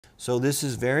So this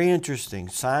is very interesting.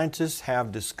 Scientists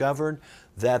have discovered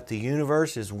that the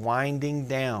universe is winding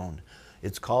down.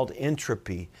 It's called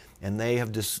entropy, and they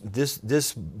have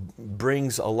this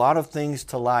brings a lot of things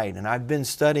to light. And I've been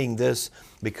studying this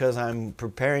because I'm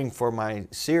preparing for my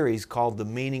series called The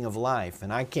Meaning of Life,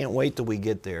 and I can't wait till we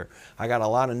get there. I got a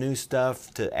lot of new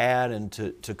stuff to add and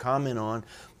to comment on,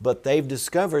 but they've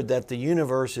discovered that the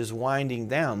universe is winding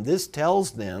down. This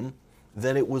tells them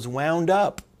that it was wound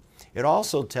up. It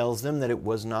also tells them that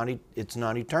it's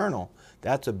not eternal.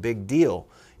 That's a big deal.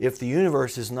 If the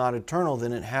universe is not eternal,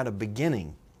 then it had a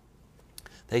beginning.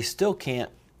 They still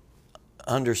can't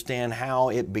understand how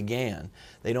it began.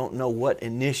 They don't know what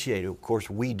initiated. Of course,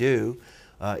 we do.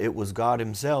 It was God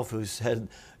Himself who said,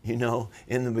 in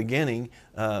the beginning,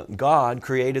 God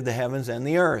created the heavens and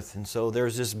the earth. And so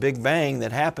there's this big bang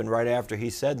that happened right after He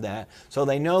said that. So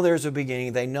they know there's a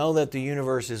beginning. They know that the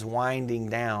universe is winding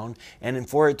down. And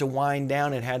for it to wind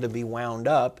down, it had to be wound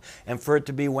up. And for it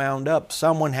to be wound up,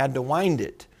 someone had to wind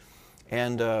it.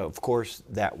 And of course,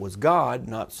 that was God,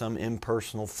 not some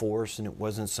impersonal force, and it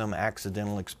wasn't some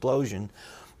accidental explosion.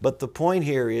 But the point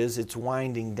here is it's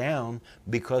winding down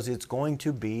because it's going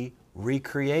to be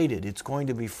recreated. It's going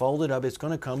to be folded up. It's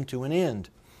going to come to an end.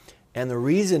 And the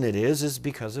reason it is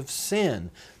because of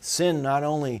sin. Sin not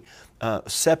only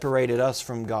separated us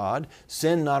from God,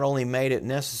 sin not only made it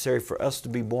necessary for us to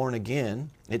be born again,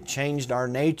 it changed our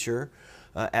nature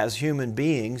as human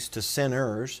beings to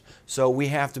sinners, so we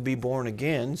have to be born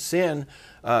again. Sin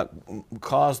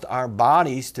caused our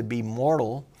bodies to be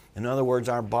mortal. In other words,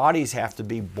 our bodies have to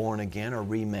be born again or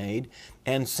remade,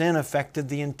 and sin affected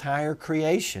the entire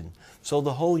creation. So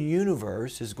the whole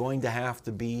universe is going to have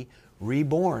to be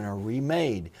reborn or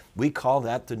remade. We call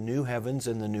that the new heavens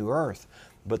and the new earth.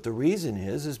 But the reason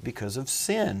is because of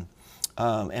sin.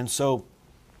 And so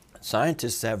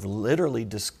scientists have literally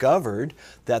discovered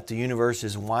that the universe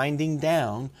is winding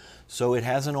down, so it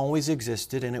hasn't always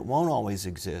existed and it won't always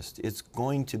exist. It's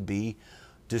going to be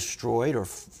destroyed or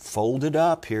folded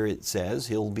up. Here it says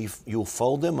you'll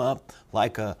fold them up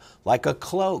like a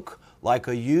cloak, like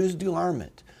a used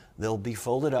garment. They'll be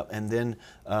folded up, and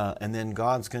then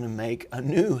God's going to make a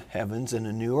new heavens and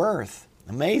a new earth.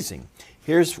 Amazing.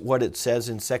 Here's what it says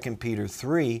in 2 Peter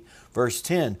 3, verse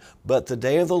 10. But the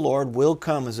day of the Lord will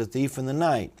come as a thief in the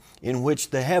night, in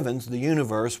which the heavens, the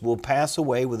universe, will pass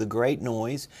away with a great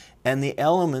noise, and the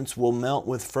elements will melt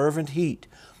with fervent heat.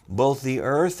 Both the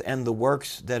earth and the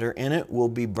works that are in it will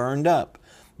be burned up.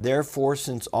 Therefore,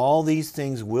 since all these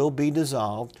things will be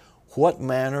dissolved, what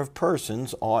manner of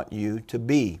persons ought you to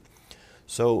be?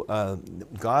 So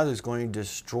God is going to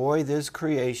destroy this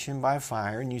creation by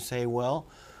fire, and you say, well,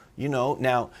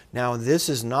 now this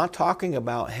is not talking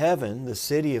about heaven, the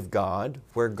city of God,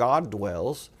 where God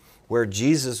dwells, where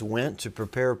Jesus went to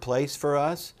prepare a place for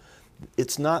us.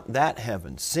 It's not that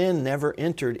heaven. Sin never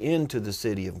entered into the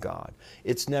city of God.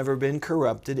 It's never been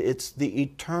corrupted. It's the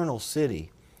eternal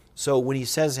city. So when he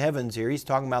says heavens here, he's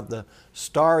talking about the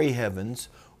starry heavens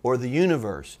or the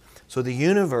universe. So the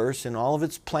universe and all of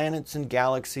its planets and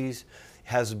galaxies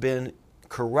has been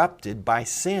corrupted by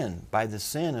sin, by the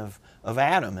sin of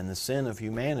Adam and the sin of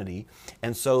humanity.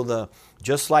 And so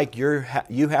just like you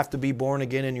have to be born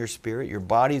again in your spirit, your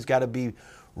body's got to be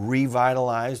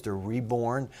revitalized or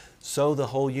reborn, so the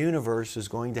whole universe is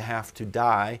going to have to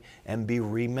die and be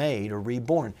remade or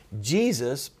reborn.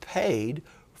 Jesus paid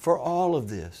for all of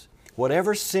this.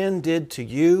 Whatever sin did to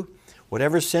you,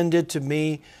 whatever sin did to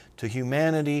me, to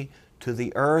humanity, to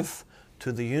the earth,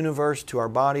 to the universe, to our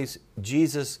bodies,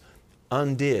 Jesus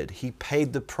undid. He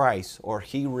paid the price, or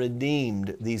He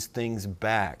redeemed these things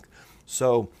back.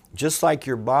 So just like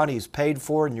your body is paid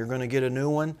for and you're going to get a new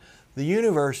one, the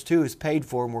universe too is paid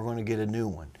for and we're going to get a new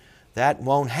one. That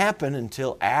won't happen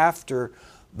until after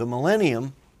the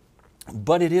millennium,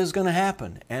 but it is going to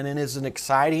happen. And it is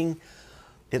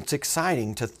it's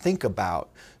exciting to think about.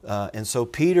 And so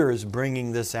Peter is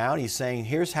bringing this out. He's saying,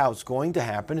 here's how it's going to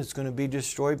happen. It's going to be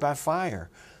destroyed by fire.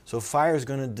 So fire is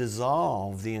going to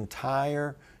dissolve the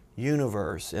entire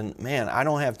universe. And man, I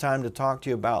don't have time to talk to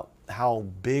you about how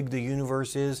big the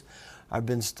universe is. I've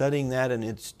been studying that, and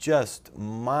it's just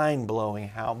mind-blowing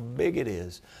how big it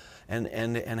is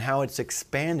and how it's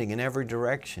expanding in every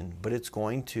direction. But it's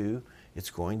going to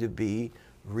be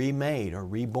remade or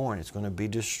reborn. It's going to be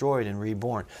destroyed and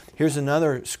reborn. Here's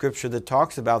another scripture that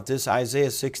talks about this.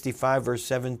 Isaiah 65, verse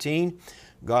 17.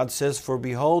 God says, "For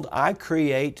behold, I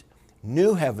create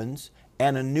new heavens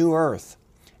and a new earth,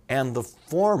 and the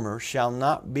former shall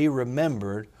not be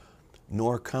remembered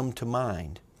nor come to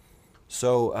mind."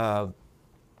 So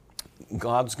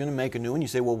God's going to make a new one. You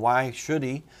say, well, why should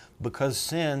He? Because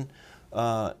sin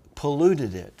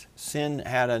polluted it. Sin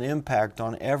had an impact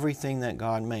on everything that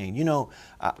God made. You know,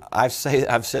 I've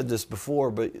said this before,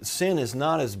 but sin is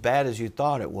not as bad as you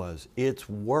thought it was. It's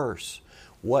worse.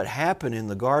 What happened in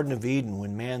the Garden of Eden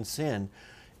when man sinned,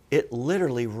 it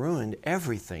literally ruined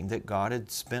everything that God had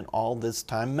spent all this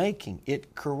time making.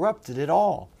 It corrupted it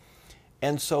all.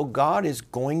 And so God is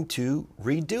going to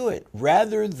redo it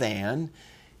rather than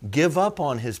give up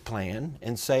on His plan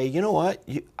and say, you know what,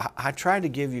 I tried to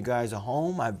give you guys a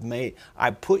home. I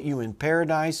put you in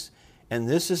paradise, and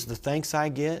this is the thanks I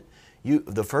get.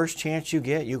 The first chance you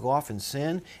get, you go off and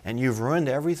sin, and you've ruined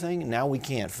everything. Now we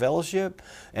can't fellowship,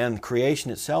 and creation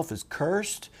itself is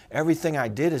cursed. Everything I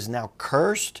did is now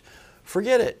cursed.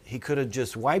 Forget it. He could have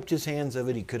just wiped His hands of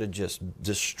it. He could have just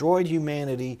destroyed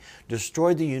humanity,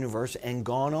 destroyed the universe, and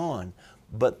gone on.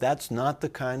 But that's not the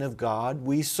kind of God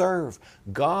we serve.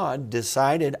 God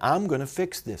decided, I'm going to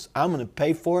fix this. I'm going to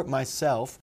pay for it myself.